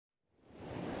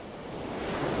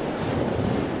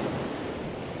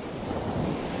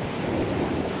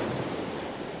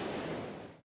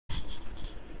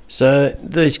So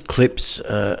these clips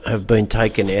have been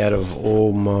taken out of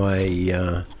all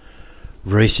my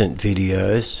recent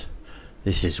videos.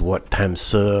 This is Wat Tam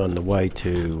Sir on the way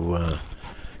to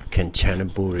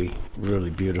Phetchaburi,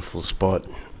 really beautiful spot,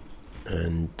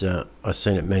 and I've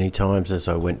seen it many times as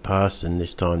I went past, and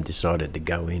this time decided to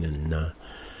go in and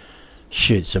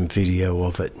shoot some video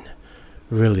of it.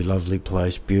 Really lovely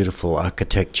place, beautiful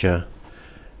architecture.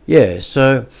 Yeah,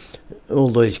 so all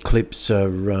these clips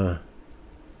are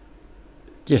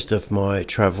just of my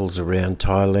travels around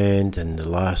Thailand, and the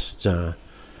last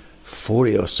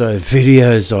 40 or so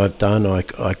videos I've done.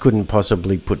 I couldn't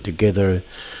possibly put together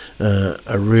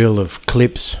a reel of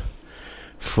clips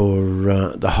for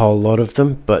the whole lot of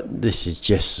them, but this is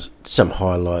just some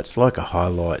highlights, like a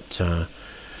highlight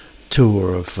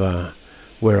tour of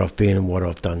where I've been and what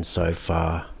I've done so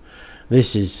far.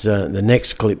 This is the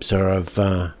next clips are of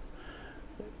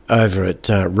over at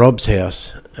Rob's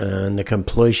house and the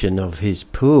completion of his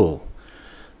pool.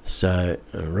 So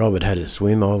Robert had a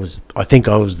swim. I think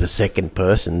I was the second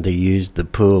person to use the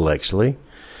pool actually,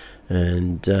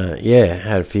 and yeah,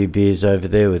 had a few beers over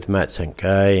there with Matt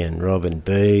Sankei and Rob and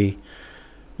B.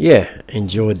 Yeah,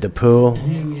 enjoyed the pool.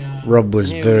 Rob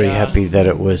was very happy that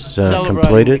it was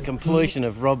completed. The completion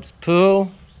of Rob's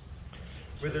pool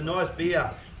with a nice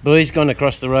beer. B's gone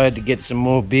across the road to get some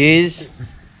more beers.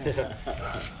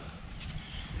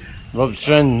 Rob's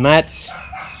friend Matt's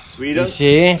Sweden. Is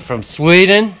here from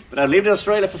Sweden. But I lived in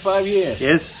Australia for 5 years.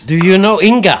 Yes. Do you know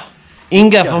Inga?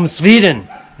 Inga from Sweden.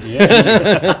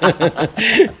 Yes.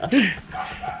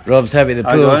 Rob's happy the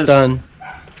pool's done.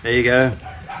 There you go.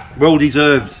 Well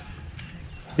deserved.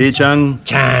 Here, Chung.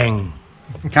 Chang.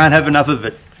 Can't have enough of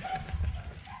it.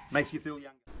 Makes you feel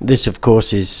young. This, of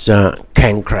course, is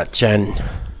Kankrachan,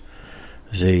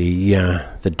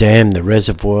 the dam, the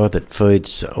reservoir that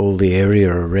feeds all the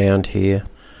area around here.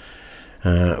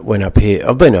 Went up here.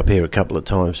 I've been up here a couple of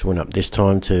times. Went up this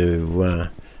time to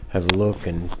have a look,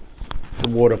 and the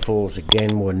waterfalls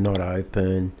again were not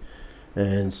open,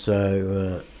 and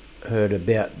so heard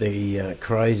about the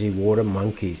crazy water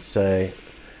monkeys. So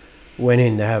went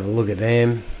in to have a look at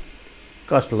them.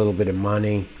 Cost a little bit of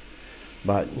money,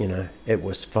 but you know, it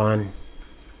was fun.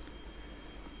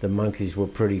 The monkeys were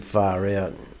pretty far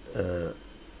out.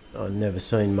 I've never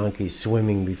seen monkeys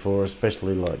swimming before,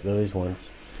 especially like those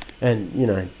ones. And, you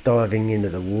know, diving into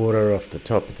the water off the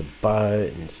top of the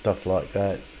boat and stuff like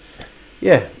that.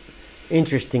 Yeah,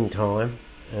 interesting time,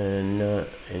 and an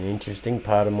interesting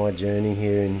part of my journey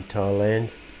here in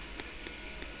Thailand.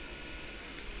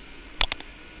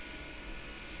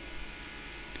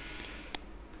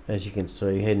 As you can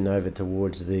see, heading over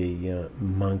towards the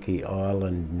Monkey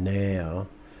Island now.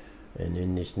 And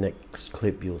in this next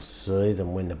clip you'll see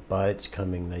them when the boat's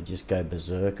coming. They just go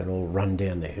berserk and all run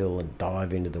down the hill and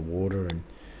dive into the water and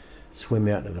swim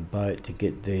out to the boat to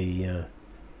get the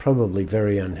probably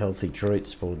very unhealthy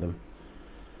treats for them.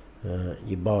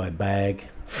 You buy a bag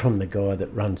from the guy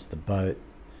that runs the boat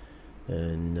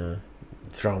and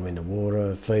throw them in the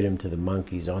water, feed them to the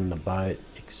monkeys on the boat,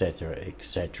 etc,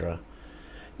 etc.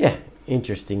 Yeah,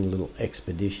 interesting little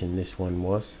expedition this one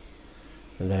was.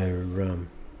 They're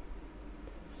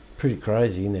pretty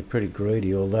crazy, and they're pretty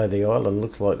greedy, although the island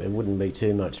looks like there wouldn't be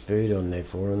too much food on there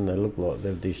for them. They look like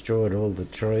they've destroyed all the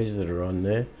trees that are on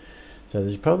there, so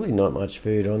there's probably not much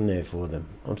food on there for them.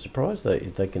 I'm surprised that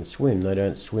if they can swim, they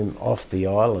don't swim off the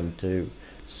island to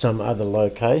some other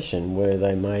location where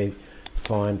they may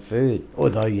find food,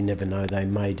 although you never know, they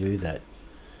may do that.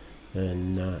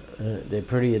 And they're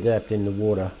pretty adept in the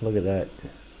water. Look at that.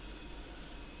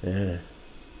 Yeah.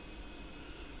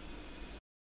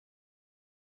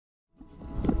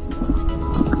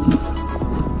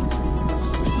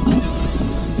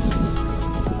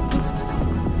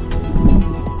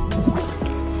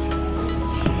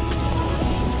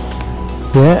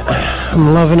 Yeah,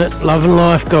 I'm loving it, loving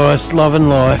life, guys, loving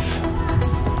life.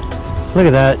 Look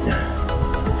at that.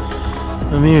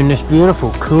 I'm here in this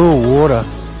beautiful, cool water.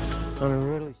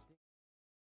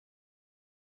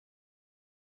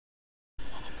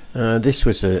 This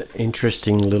was an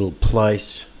interesting little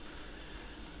place,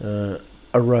 a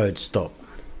road stop.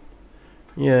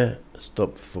 Yeah,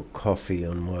 stopped for coffee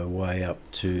on my way up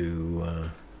to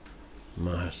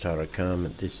Mahasarakam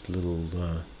at this little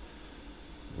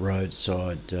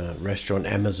roadside restaurant.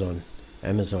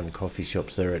 Amazon coffee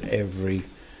shops there at every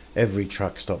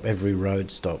truck stop, every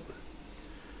road stop,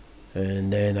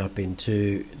 and then up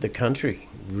into the country,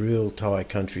 real Thai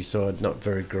countryside. Not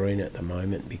very green at the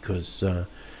moment because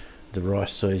the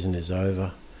rice season is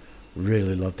over.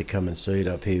 Really love to come and see it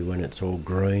up here when it's all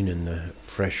green and the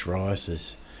fresh rice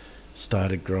has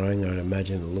started growing. I'd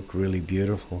imagine it'll look really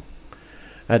beautiful.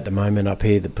 At the moment up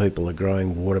here, the people are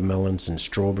growing watermelons and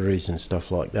strawberries and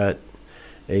stuff like that,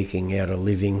 eking out a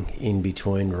living in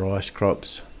between rice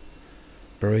crops,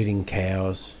 breeding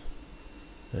cows,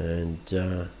 and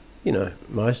you know,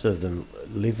 most of them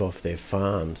live off their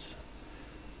farms.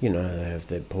 You know, they have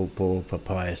their pawpaw,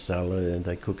 papaya salad, and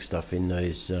they cook stuff in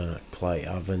these clay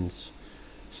ovens,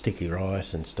 sticky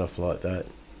rice and stuff like that.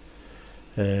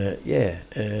 Yeah,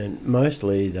 and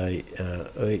mostly they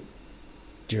eat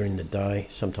during the day.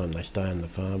 Sometimes they stay on the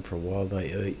farm for a while.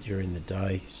 They eat during the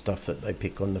day stuff that they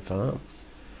pick on the farm.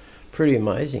 Pretty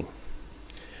amazing.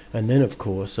 And then, of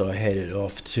course, I headed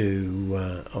off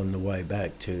to, on the way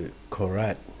back to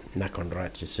Korat, Nakhon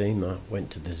Ratchasima,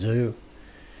 went to the zoo,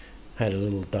 had a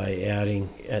little day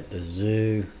outing at the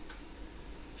zoo,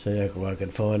 seeing if I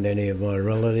could find any of my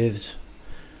relatives.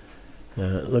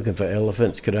 Looking for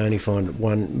elephants, could only find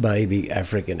one baby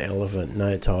African elephant,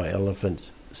 no Thai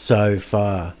elephants so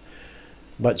far.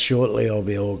 But shortly I'll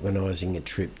be organising a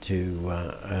trip to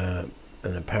an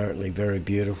apparently very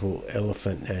beautiful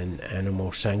elephant and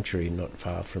animal sanctuary not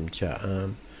far from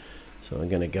Cha'am. So I'm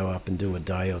going to go up and do a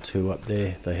day or two up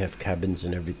there. They have cabins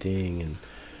and everything, and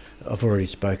I've already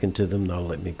spoken to them. They'll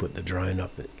let me put the drone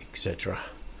up, etc.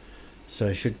 So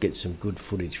I should get some good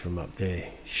footage from up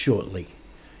there shortly.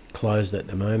 Closed at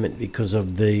the moment because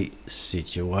of the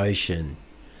situation.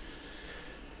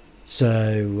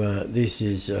 So this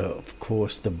is of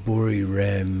course the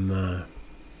Buriram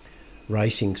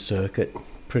racing circuit,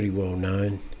 pretty well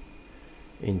known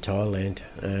in Thailand,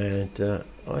 and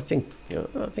I think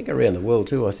around the world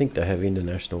too. I think they have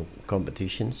international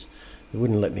competitions. They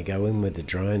wouldn't let me go in with the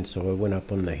drone, so I went up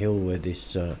on the hill where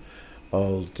this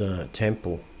old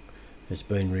temple has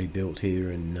been rebuilt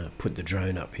here, and put the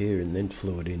drone up here, and then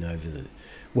flew it in over the,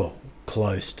 well,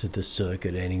 close to the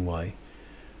circuit anyway.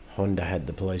 Honda had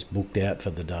the place booked out for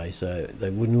the day, so they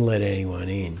wouldn't let anyone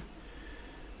in.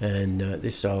 And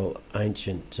this old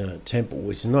ancient temple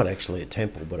was not actually a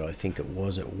temple, but I think it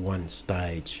was at one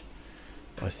stage.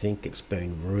 I think it's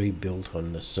been rebuilt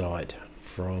on the site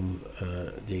from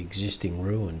the existing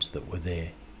ruins that were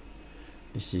there.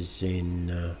 This is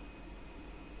in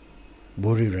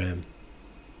Buriram.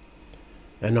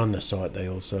 And on the site they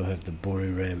also have the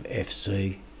Buriram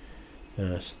FC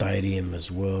stadium as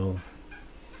well.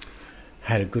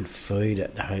 Had a good feed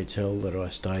at the hotel that I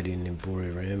stayed in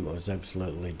Buriram. It was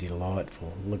absolutely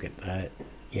delightful. Look at that.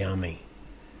 Yummy.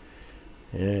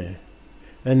 Yeah.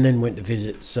 And then went to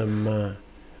visit some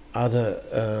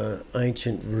other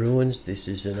ancient ruins. This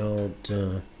is an old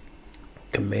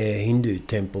Khmer Hindu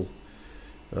temple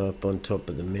up on top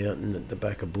of the mountain at the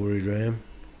back of Buriram.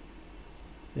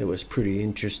 It was pretty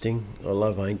interesting. I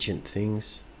love ancient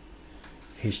things,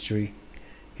 history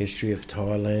of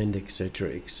Thailand, etc.,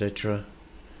 etc.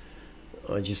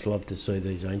 I just love to see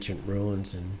these ancient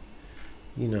ruins, and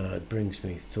you know, it brings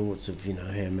me thoughts of, you know,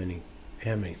 how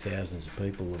many thousands of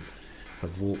people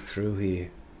have walked through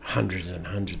here hundreds and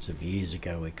hundreds of years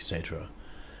ago, etc.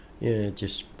 Yeah,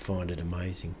 just find it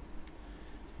amazing.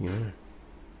 Yeah.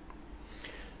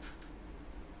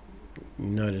 You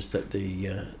notice that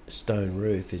the stone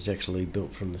roof is actually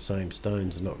built from the same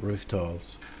stones, not roof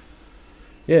tiles.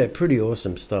 Yeah, pretty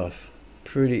awesome stuff.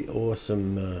 Pretty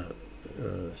awesome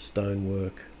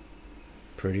stonework.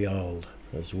 Pretty old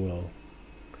as well.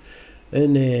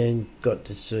 And then got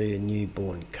to see a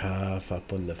newborn calf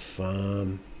up on the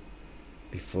farm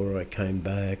before I came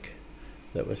back.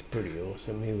 That was pretty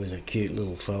awesome. He was a cute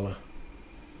little fella.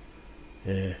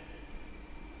 Yeah.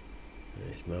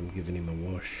 His mum giving him a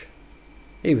wash.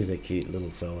 He was a cute little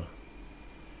fella.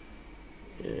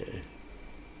 Yeah.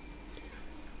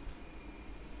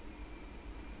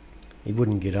 He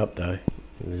wouldn't get up though.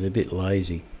 He was a bit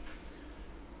lazy.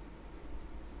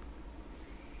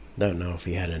 Don't know if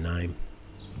he had a name.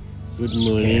 Good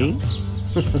morning.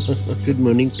 Good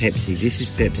morning, Pepsi. This is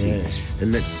Pepsi. Yeah.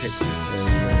 And that's Pepsi. And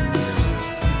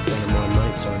one of my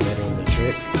mates I met on the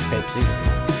trip, Pepsi.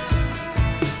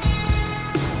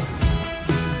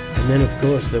 And then of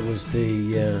course there was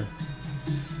the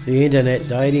internet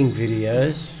dating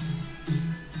videos.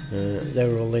 They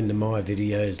were all into my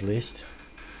videos list.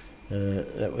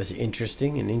 That was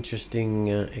interesting, an interesting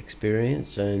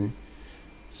experience, and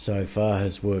so far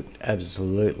has worked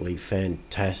absolutely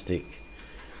fantastic.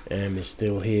 Is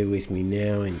still here with me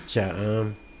now in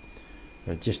Cha'am.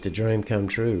 Just a dream come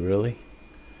true, really.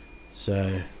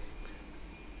 So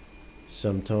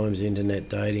sometimes internet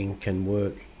dating can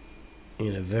work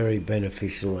in a very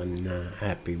beneficial and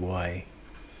happy way.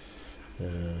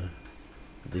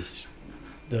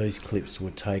 Those clips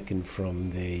were taken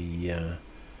from the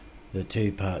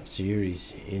two-part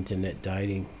series, Internet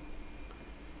Dating,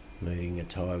 meeting a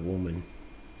Thai woman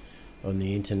on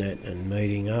the internet and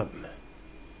meeting up,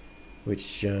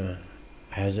 which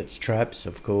has its traps,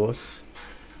 of course,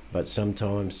 but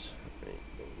sometimes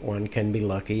one can be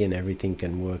lucky and everything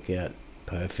can work out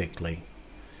perfectly.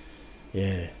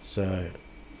 Yeah, so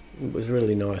it was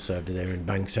really nice over there in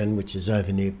Bangsan, which is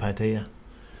over near Pattaya.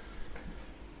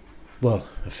 Well,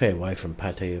 a fair way from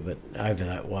Pattaya, but over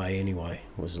that way anyway.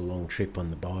 It was a long trip on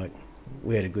the bike.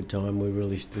 We had a good time.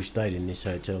 We stayed in this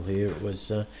hotel here. It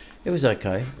was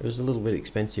okay. It was a little bit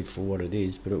expensive for what it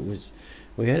is, but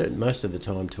we had it most of the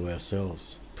time to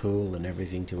ourselves. Pool and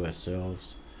everything to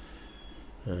ourselves.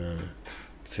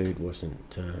 Food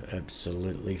wasn't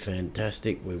absolutely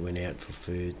fantastic. We went out for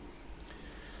food.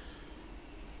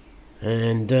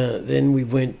 And then we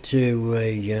went to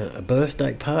a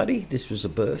birthday party. This was a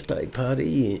birthday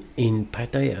party in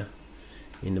Pattaya,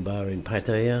 in the bar in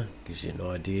Pattaya. Gives you an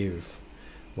idea of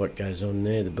what goes on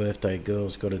there. The birthday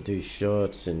girl's got to do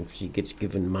shots, and she gets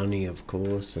given money, of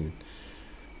course, and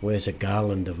wears a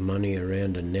garland of money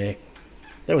around her neck.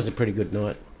 That was a pretty good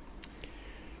night,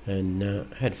 and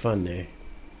had fun there.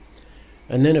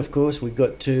 And then, of course, we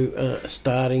got to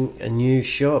starting a new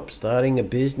shop, starting a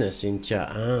business in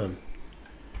Cha'am.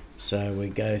 So we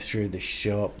go through the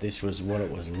shop. This was what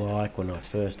it was like when I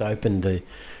first opened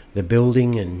the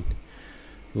building and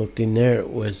looked in there.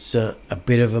 It was a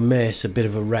bit of a mess, a bit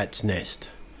of a rat's nest,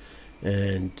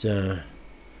 and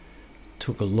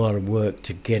took a lot of work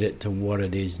to get it to what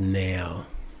it is now.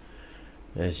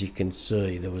 As you can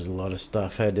see, there was a lot of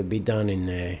stuff had to be done in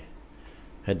there.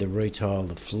 Had to retile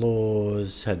the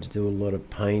floors, had to do a lot of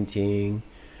painting,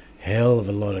 hell of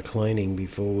a lot of cleaning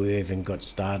before we even got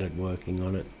started working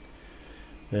on it.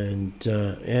 And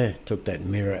yeah, took that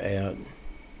mirror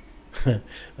out.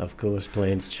 Of course,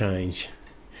 plans change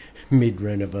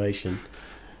mid-renovation.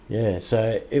 Yeah,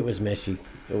 so it was messy,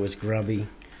 it was grubby,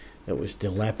 it was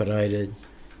dilapidated,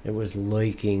 it was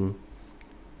leaking.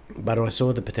 But I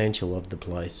saw the potential of the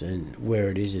place, and where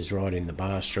it is right in the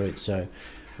bar street. So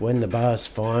when the bars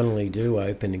finally do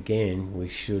open again, we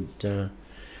should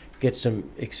get some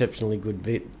exceptionally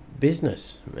good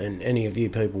business. And any of you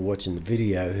people watching the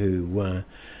video who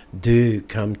do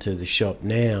come to the shop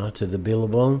now, to the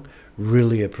Billabong,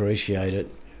 really appreciate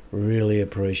it,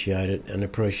 and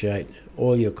appreciate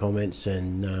all your comments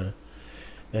and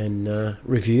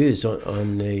reviews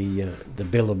on the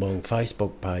Billabong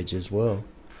Facebook page as well.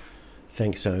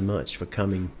 Thanks so much for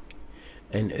coming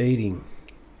and eating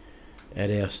at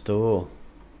our store.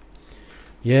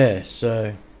 Yeah,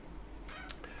 so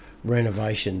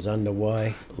renovations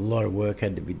underway. A lot of work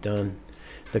had to be done.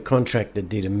 The contractor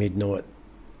did a midnight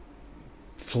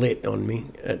flit on me.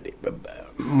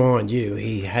 Mind you,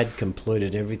 he had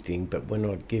completed everything, but when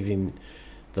I'd give him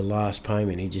the last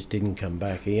payment, he just didn't come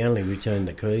back. He only returned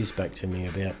the keys back to me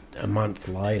about a month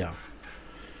later.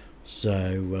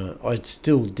 So I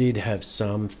still did have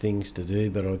some things to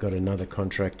do, but I got another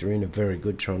contractor in, a very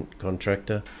good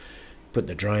contractor, put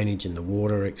the drainage and the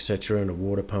water, etc., and a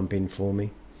water pump in for me.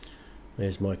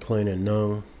 There's my cleaner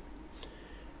Nong.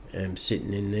 I'm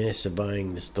sitting in there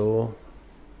surveying the store,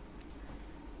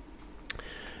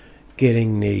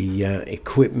 getting the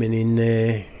equipment in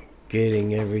there,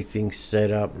 getting everything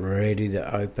set up, ready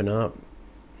to open up.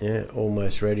 Yeah,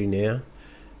 almost ready now.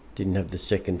 Didn't have the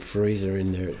second freezer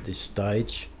in there at this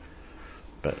stage,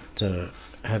 but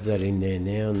have that in there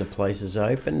now, and the place is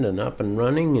open and up and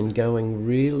running and going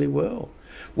really well.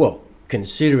 Well,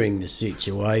 considering the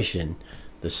situation,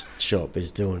 the shop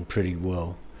is doing pretty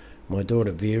well. My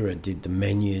daughter Vera did the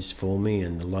menus for me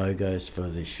and the logos for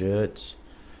the shirts.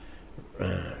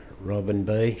 Robin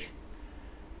B.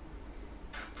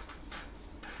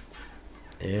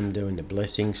 I'm doing the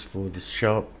blessings for the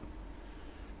shop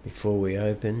before we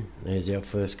open. There's our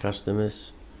first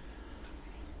customers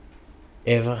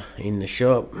ever in the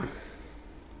shop.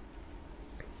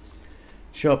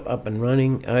 Shop up and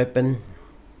running, open.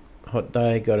 Hot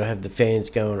day, got to have the fans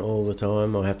going all the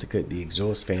time. I have to keep the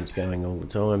exhaust fans going all the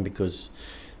time because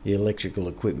the electrical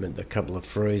equipment, a couple of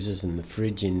freezers and the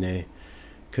fridge in there,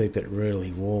 keep it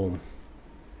really warm.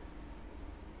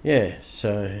 Yeah,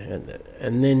 so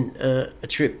and then a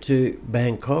trip to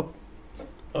Bangkok.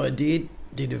 I did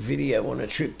a video on a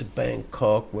trip to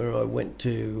Bangkok where I went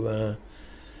to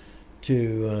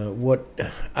Wat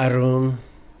Arun,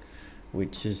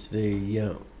 which is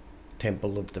the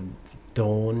Temple of the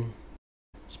Dawn.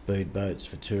 Speedboats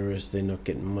for tourists, they're not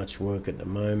getting much work at the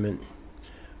moment.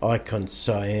 Icon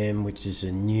Siam, which is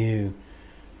a new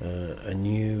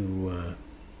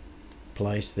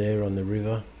place there on the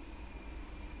river.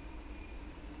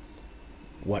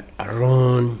 Wat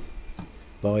Arun.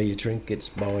 Buy your trinkets,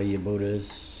 buy your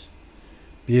Buddhas.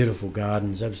 Beautiful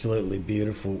gardens, absolutely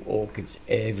beautiful orchids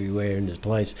everywhere in this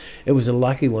place. It was a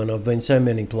lucky one. I've been so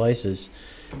many places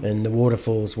and the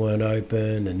waterfalls weren't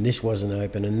open and this wasn't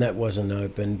open and that wasn't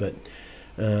open, but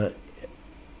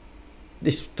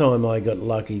this time I got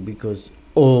lucky because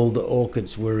all the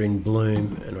orchids were in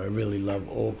bloom, and I really love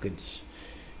orchids.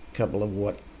 A couple of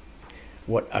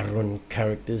what Arun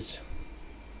characters.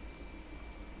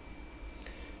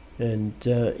 And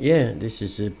yeah, this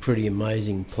is a pretty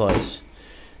amazing place.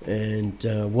 And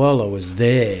while I was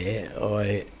there,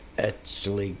 I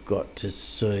actually got to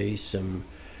see some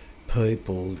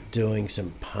people doing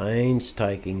some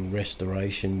painstaking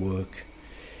restoration work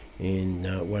in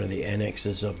one of the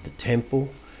annexes of the temple.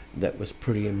 That was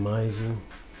pretty amazing.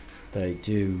 They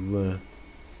do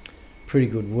pretty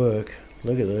good work.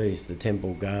 Look at these, the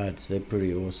temple guards, they're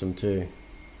pretty awesome too.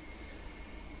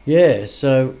 Yeah,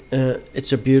 so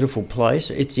it's a beautiful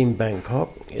place. It's in Bangkok.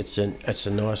 It's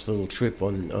a nice little trip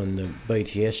on the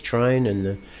BTS train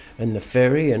and the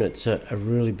ferry, and it's a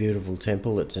really beautiful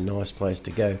temple. It's a nice place to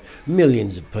go.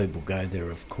 Millions of people go there,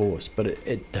 of course, but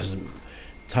it doesn't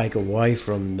take away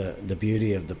from the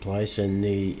beauty of the place and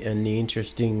the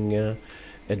interesting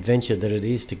adventure that it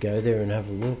is to go there and have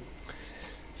a look.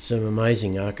 Some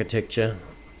amazing architecture.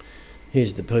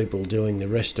 Here's the people doing the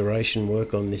restoration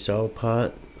work on this old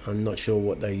part. I'm not sure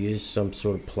what they use, some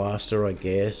sort of plaster, I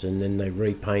guess, and then they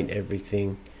repaint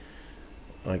everything.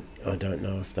 I don't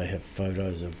know if they have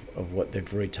photos of what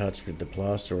they've retouched with the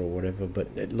plaster or whatever, but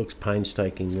it looks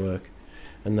painstaking work,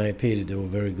 and they appear to do a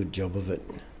very good job of it.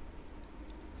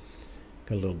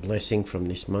 Got a little blessing from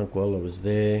this monk while I was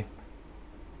there.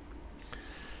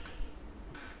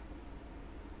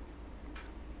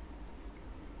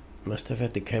 Must have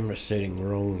had the camera setting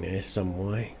wrong there some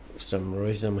way. For some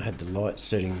reason I had the light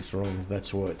settings wrong.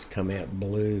 That's why it's come out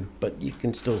blue. But you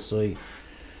can still see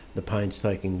the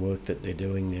painstaking work that they're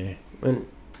doing there. And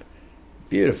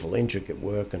beautiful, intricate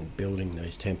work on building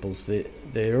these temples.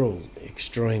 They're all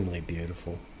extremely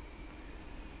beautiful,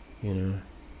 you know.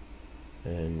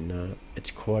 And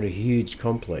it's quite a huge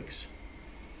complex.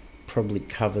 Probably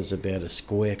covers about a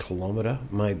square kilometre,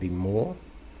 maybe more.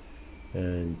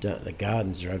 And the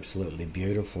gardens are absolutely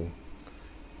beautiful.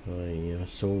 I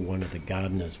saw one of the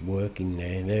gardeners working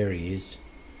there. There he is,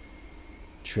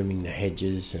 trimming the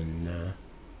hedges, and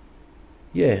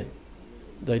yeah,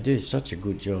 they do such a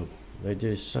good job. They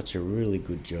do such a really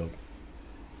good job.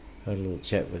 Had a little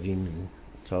chat with him and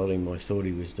told him I thought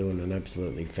he was doing an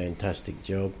absolutely fantastic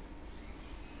job.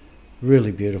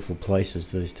 Really beautiful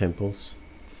places, these temples.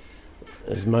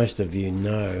 As most of you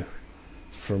know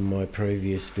from my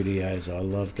previous videos, I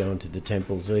love going to the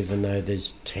temples, even though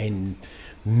there's 10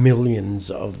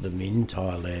 millions of them in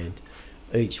Thailand.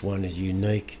 Each one is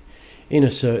unique in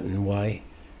a certain way,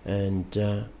 and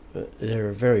they're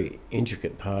a very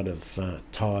intricate part of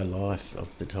Thai life,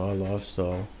 of the Thai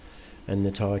lifestyle and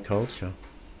the Thai culture.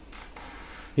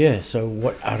 Yeah, so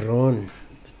Wat Arun,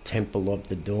 the Temple of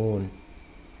the Dawn,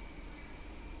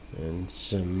 and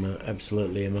some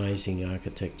absolutely amazing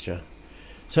architecture.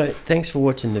 So thanks for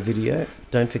watching the video.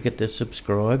 Don't forget to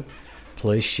subscribe.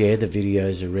 Please share the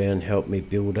videos around, help me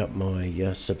build up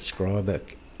my subscriber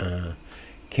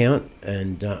count,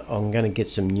 and I'm going to get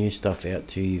some new stuff out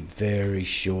to you very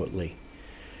shortly.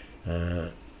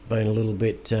 Been a little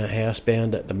bit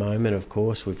housebound at the moment, of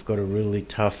course. We've got a really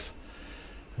tough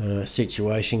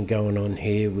situation going on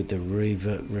here with the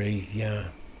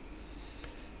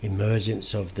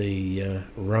emergence of the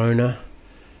Rona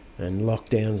and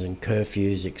lockdowns and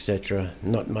curfews, etc.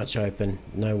 Not much open,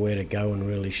 nowhere to go and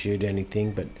really shoot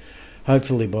anything, but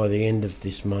hopefully by the end of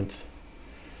this month,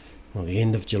 or the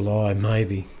end of July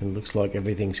maybe, it looks like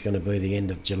everything's going to be the end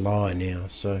of July now,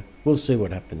 so we'll see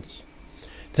what happens.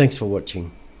 Thanks for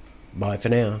watching. Bye for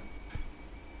now.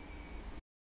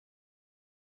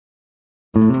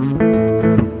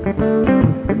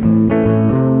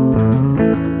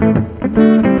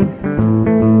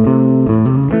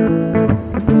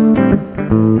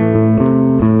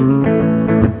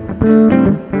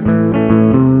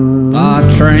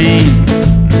 Train,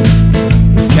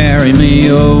 carry me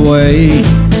away.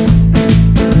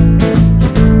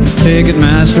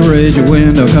 Ticketmaster, raise your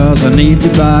window, cause I need to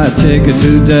buy a ticket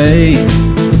today.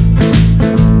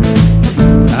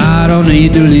 I don't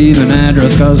need to leave an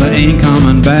address, cause I ain't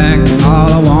coming back.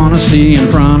 All I wanna see in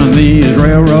front of me is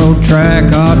railroad track.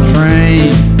 Or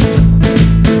train,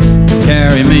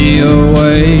 carry me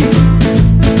away.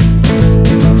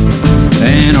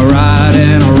 And I ride,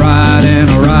 and I ride, and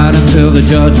I ride until the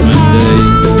judgment day.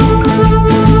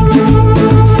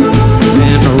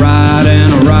 And I ride,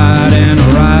 and I ride, and I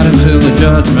ride until the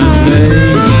judgment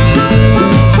day.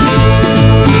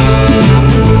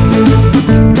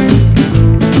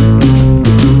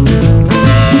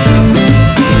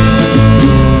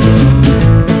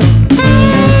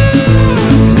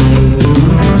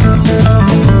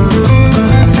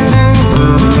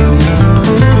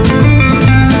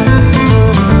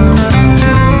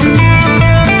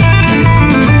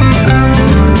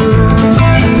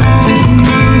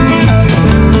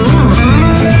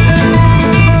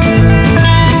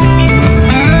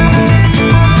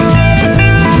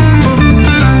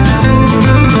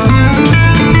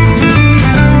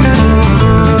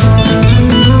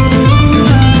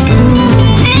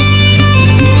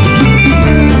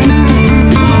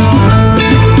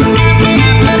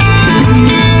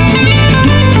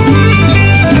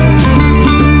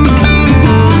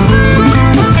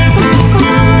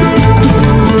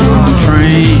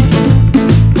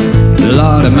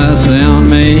 mercy on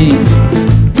me.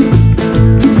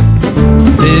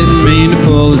 Didn't mean to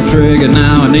pull the trigger,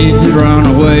 now I need to run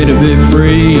away to be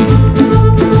free.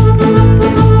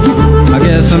 I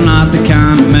guess I'm not the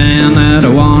kind of man that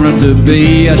I wanted to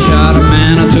be. I shot a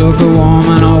man, I took a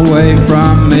woman away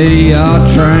from me. A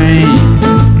train,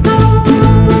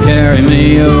 carry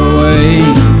me away.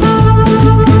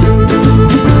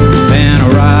 And I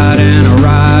ride and I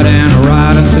ride and I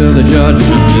ride until the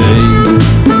judgment day.